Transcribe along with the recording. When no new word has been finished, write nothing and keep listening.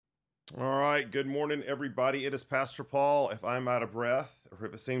All right. Good morning, everybody. It is Pastor Paul. If I'm out of breath, or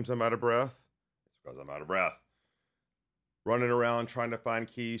if it seems I'm out of breath, it's because I'm out of breath. Running around trying to find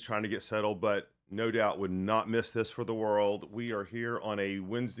keys, trying to get settled, but no doubt would not miss this for the world. We are here on a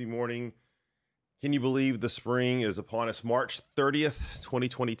Wednesday morning. Can you believe the spring is upon us? March 30th,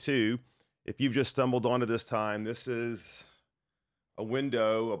 2022. If you've just stumbled onto this time, this is a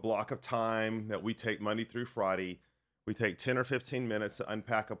window, a block of time that we take Monday through Friday. We take 10 or 15 minutes to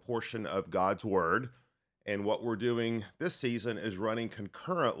unpack a portion of God's Word. And what we're doing this season is running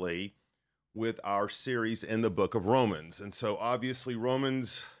concurrently with our series in the book of Romans. And so, obviously,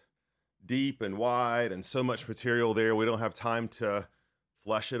 Romans deep and wide and so much material there. We don't have time to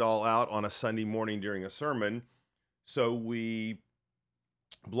flesh it all out on a Sunday morning during a sermon. So, we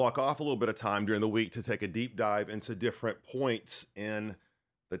block off a little bit of time during the week to take a deep dive into different points in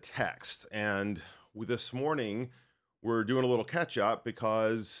the text. And this morning, we're doing a little catch up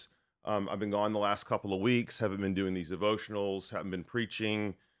because I've been gone the last couple of weeks, haven't been doing these devotionals, haven't been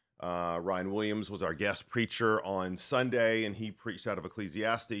preaching. Ryan Williams was our guest preacher on Sunday, and he preached out of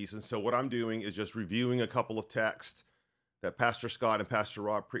Ecclesiastes. And so what I'm doing is just reviewing a couple of texts that Pastor Scott and Pastor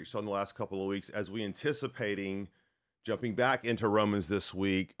Rob preached on the last couple of weeks as we anticipating jumping back into Romans this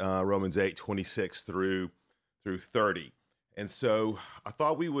week, Romans 8:26 through 30. And so I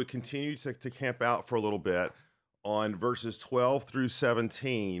thought we would continue to camp out for a little bit on verses 12 through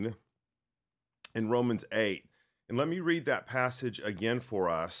 17 in Romans 8. And let me read that passage again for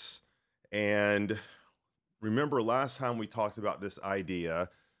us. And remember, last time we talked about this idea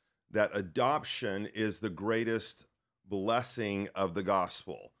that adoption is the greatest blessing of the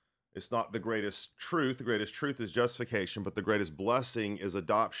gospel. It's not the greatest truth. The greatest truth is justification, but the greatest blessing is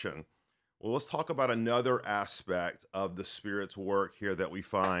adoption. Well, let's talk about another aspect of the Spirit's work here that we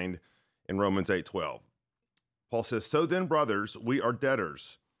find in Romans 8:12. Paul says, "So then, brothers, we are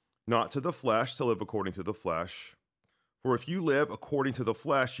debtors, not to the flesh, to live according to the flesh. For if you live according to the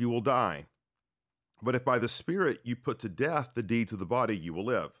flesh, you will die. But if by the Spirit you put to death the deeds of the body, you will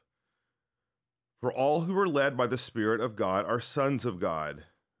live. For all who are led by the Spirit of God are sons of God.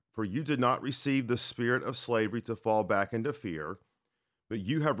 For you did not receive the spirit of slavery to fall back into fear, but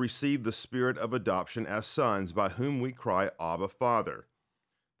you have received the spirit of adoption as sons, by whom we cry, Abba, Father.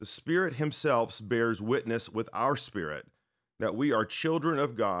 The Spirit himself bears witness with our spirit that we are children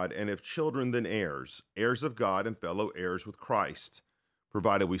of God, and if children, then heirs, heirs of God and fellow heirs with Christ,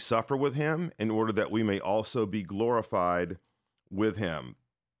 provided we suffer with him, in order that we may also be glorified with him."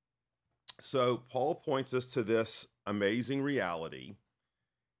 So Paul points us to this amazing reality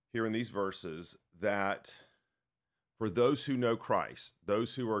here in these verses that for those who know Christ,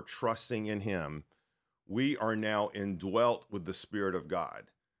 those who are trusting in him, we are now indwelt with the Spirit of God.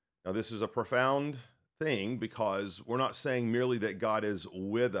 Now, this is a profound thing because we're not saying merely that God is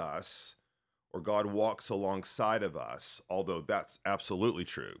with us or God walks alongside of us, although that's absolutely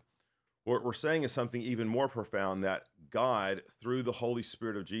true. What we're saying is something even more profound, that God, through the Holy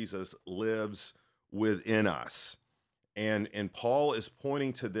Spirit of Jesus, lives within us. And Paul is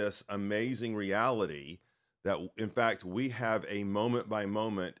pointing to this amazing reality that, in fact, we have a moment by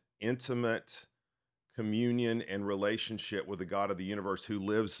moment intimate communion and relationship with the God of the universe who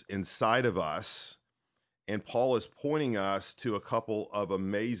lives inside of us. And Paul is pointing us to a couple of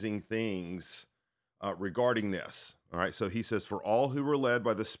amazing things regarding this. All right. So he says, "For all who are led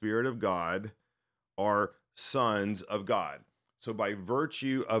by the Spirit of God are sons of God." So by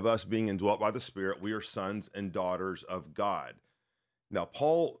virtue of us being indwelt by the Spirit, we are sons and daughters of God. Now,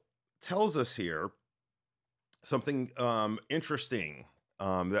 Paul tells us here something interesting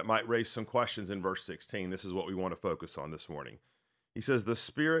that might raise some questions in verse 16. This is what we want to focus on this morning. He says, "The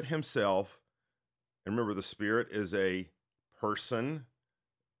Spirit himself," and remember, the Spirit is a person,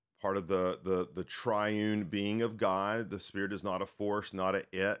 part of the triune being of God. The Spirit is not a force, not a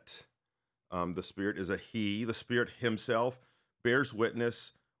it. The Spirit is a he. The Spirit himself bears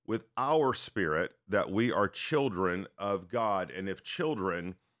witness with our spirit that we are children of God, and if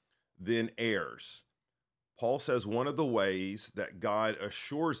children, then heirs. Paul says one of the ways that God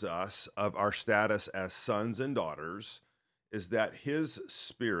assures us of our status as sons and daughters is that his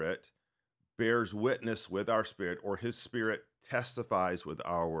Spirit bears witness with our spirit, or his Spirit testifies with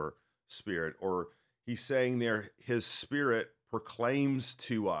our spirit, or he's saying there his Spirit proclaims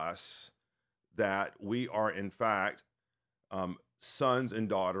to us that we are in fact sons and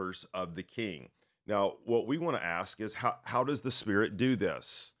daughters of the King. Now, what we want to ask is how does the Spirit do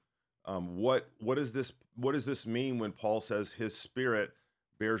this? What does this mean when Paul says his Spirit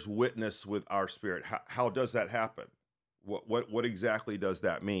bears witness with our spirit? How does that happen? What exactly does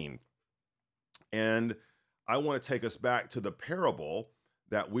that mean? And I want to take us back to the parable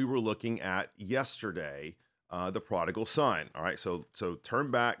that we were looking at yesterday, the prodigal son. All right, so turn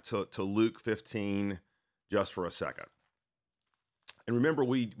back to Luke 15 just for a second. And remember,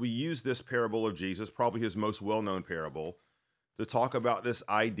 we use this parable of Jesus, probably his most well-known parable, to talk about this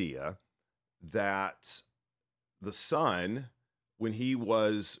idea that the son, when he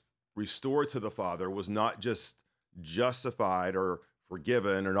was restored to the father, was not just justified or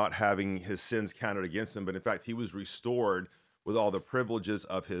forgiven or not having his sins counted against him, but in fact, he was restored with all the privileges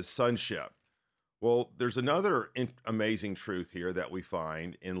of his sonship. Well, there's another amazing truth here that we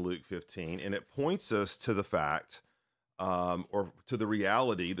find in Luke 15, and it points us to the fact, or to the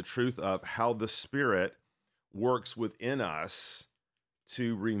reality, the truth of how the Spirit works within us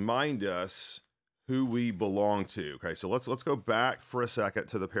to remind us who we belong to. Okay, so let's go back for a second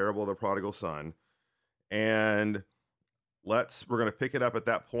to the parable of the prodigal son, and we're going to pick it up at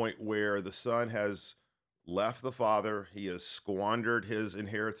that point where the son has left the father, he has squandered his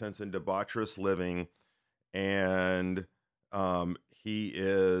inheritance in debaucherous living, and he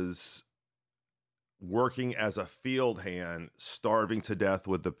is working as a field hand, starving to death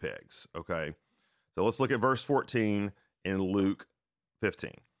with the pigs. Okay, so let's look at verse 14 in Luke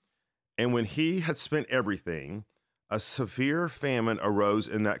 15. And when he had spent everything, a severe famine arose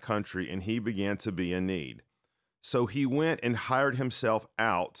in that country, and he began to be in need. So he went and hired himself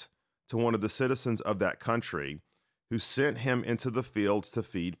out to one of the citizens of that country, who sent him into the fields to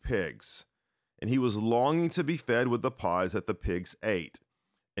feed pigs. And he was longing to be fed with the pods that the pigs ate,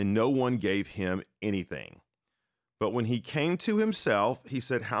 and no one gave him anything. But when he came to himself, he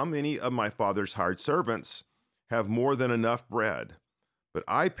said, "How many of my father's hired servants have more than enough bread? But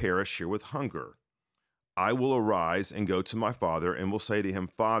I perish here with hunger. I will arise and go to my father, and will say to him,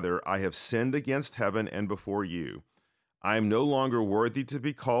 Father, I have sinned against heaven and before you. I am no longer worthy to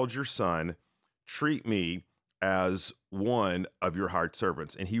be called your son. Treat me as one of your hired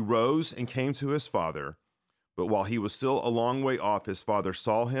servants." And he rose and came to his father. But while he was still a long way off, his father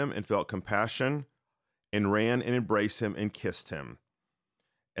saw him and felt compassion, and ran and embraced him and kissed him.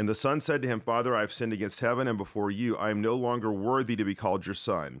 And the son said to him, "Father, I have sinned against heaven and before you. I am no longer worthy to be called your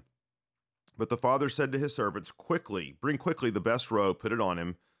son." But the father said to his servants, Bring quickly the best robe, put it on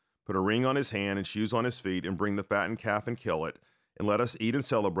him, put a ring on his hand and shoes on his feet, and bring the fattened calf and kill it, and let us eat and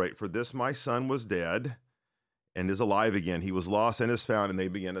celebrate. For this my son was dead and is alive again. He was lost and is found," and they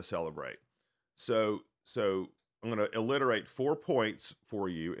began to celebrate. So I'm going to alliterate 4 points for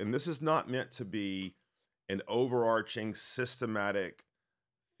you, and this is not meant to be an overarching systematic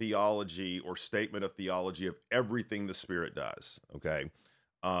theology or statement of theology of everything the Spirit does, okay?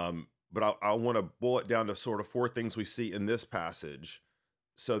 But I want to boil it down to sort of 4 things we see in this passage,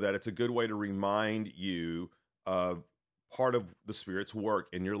 so that it's a good way to remind you of part of the Spirit's work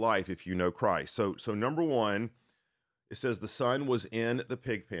in your life if you know Christ. So number 1, it says the son was in the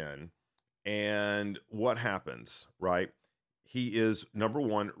pig pen, and what happens, right? He is, number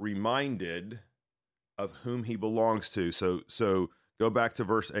 1, reminded of whom he belongs to. So go back to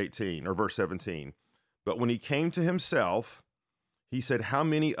verse 18 or verse 17. But when he came to himself, he said, "How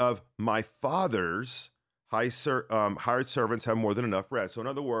many of my father's hired servants have more than enough bread?" So in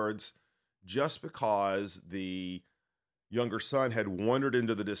other words, just because the younger son had wandered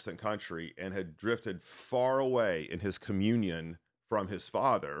into the distant country and had drifted far away in his communion from his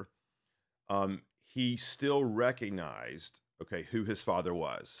father, he still recognized, okay, who his father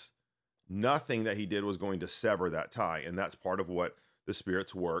was. Nothing that he did was going to sever that tie. And that's part of what the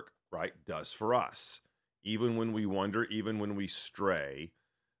Spirit's work, right, does for us. Even when we wander, even when we stray,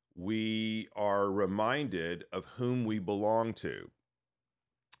 we are reminded of whom we belong to.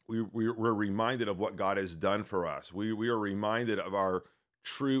 We're reminded of what God has done for us. We are reminded of our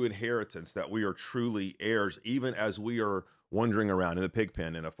true inheritance, that we are truly heirs, even as we are wandering around in the pig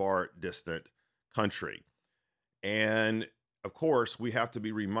pen in a far distant country. And of course, we have to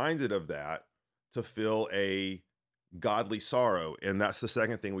be reminded of that to feel a godly sorrow. And that's the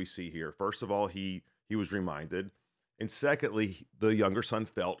second thing we see here. First of all, he was reminded. And secondly, the younger son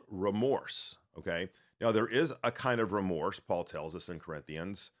felt remorse. Okay. Now, there is a kind of remorse, Paul tells us in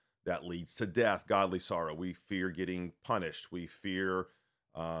Corinthians, that leads to death, godly sorrow. We fear getting punished. We fear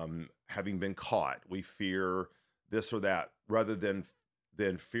having been caught. We fear this or that, rather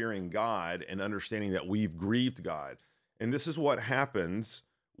than fearing God and understanding that we've grieved God. And this is what happens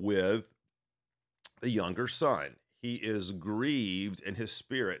with the younger son. He is grieved in his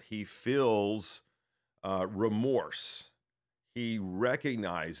spirit. He feels remorse. He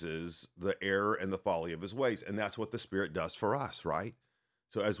recognizes the error and the folly of his ways. And that's what the Spirit does for us, right?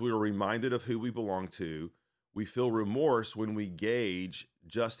 So as we are reminded of who we belong to, we feel remorse when we gauge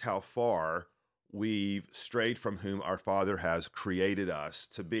just how far we've strayed from whom our Father has created us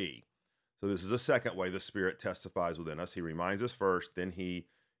to be. So this is a second way the Spirit testifies within us. He reminds us first, then he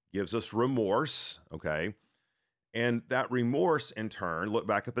gives us remorse, okay? And that remorse, in turn, look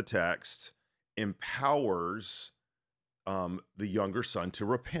back at the text, empowers the younger son to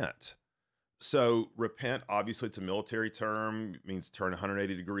repent. So repent, obviously, it's a military term. It means turn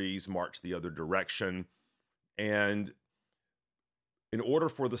 180 degrees, march the other direction. And in order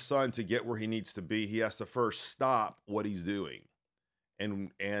for the son to get where he needs to be, he has to first stop what he's doing.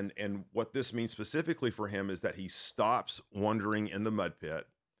 And what this means specifically for him is that he stops wandering in the mud pit.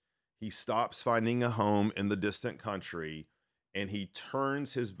 He stops finding a home in the distant country, and he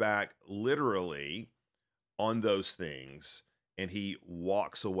turns his back literally on those things, and he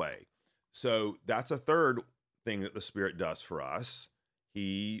walks away. So that's a third thing that the Spirit does for us.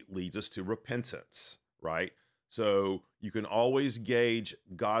 He leads us to repentance, right? So you can always gauge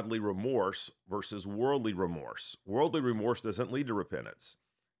godly remorse versus worldly remorse. Worldly remorse doesn't lead to repentance.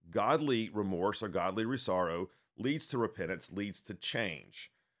 Godly remorse or godly sorrow leads to repentance, leads to change.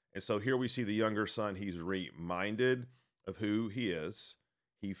 And so here we see the younger son. He's reminded of who he is.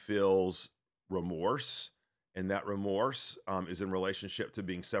 He feels remorse, and that remorse is in relationship to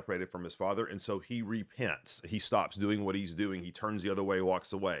being separated from his father. And so he repents. He stops doing what he's doing. He turns the other way,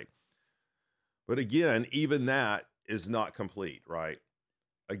 walks away. But again, even that is not complete, right?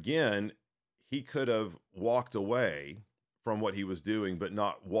 Again, he could have walked away from what he was doing, but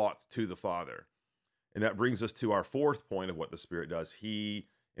not walked to the Father. And that brings us to our fourth point of what the Spirit does. He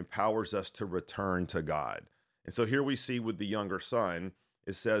empowers us to return to God. And so here we see with the younger son,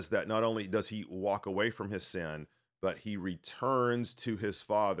 it says that not only does he walk away from his sin, but he returns to his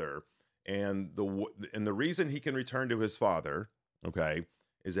father. And the reason he can return to his father, okay,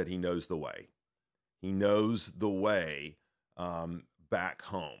 is that he knows the way. He knows the way back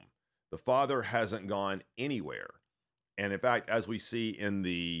home. The father hasn't gone anywhere. And in fact, as we see in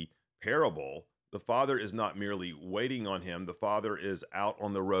the parable, the father is not merely waiting on him. The father is out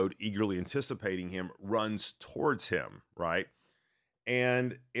on the road, eagerly anticipating him, runs towards him, right?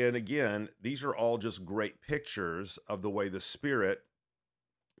 And again, these are all just great pictures of the way the Spirit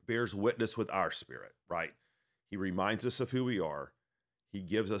bears witness with our spirit, right? He reminds us of who we are. He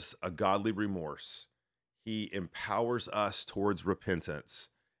gives us a godly remorse. He empowers us towards repentance,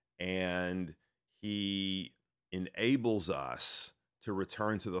 and he enables us to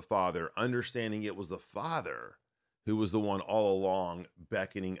return to the Father, understanding it was the Father who was the one all along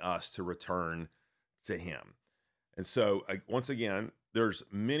beckoning us to return to him. And so, once again, there's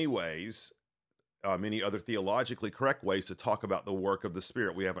many ways, many other theologically correct ways to talk about the work of the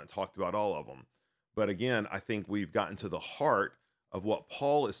Spirit. We haven't talked about all of them. But again, I think we've gotten to the heart of what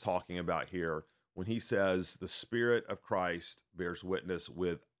Paul is talking about here when he says the Spirit of Christ bears witness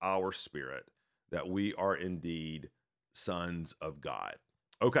with our spirit that we are indeed sons of God.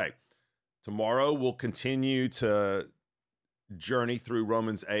 Okay, tomorrow we'll continue to journey through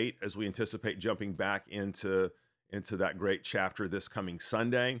Romans 8 as we anticipate jumping back into that great chapter this coming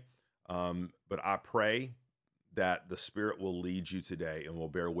Sunday. But I pray that the Spirit will lead you today and will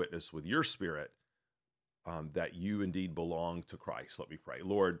bear witness with your spirit that you indeed belong to Christ. Let me pray.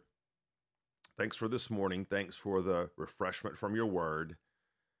 Lord, thanks for this morning. Thanks for the refreshment from your word.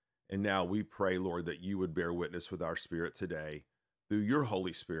 And now we pray, Lord, that you would bear witness with our spirit today through your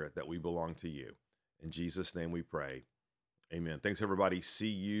Holy Spirit that we belong to you. In Jesus' name we pray. Amen. Thanks, everybody. See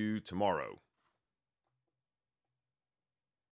you tomorrow.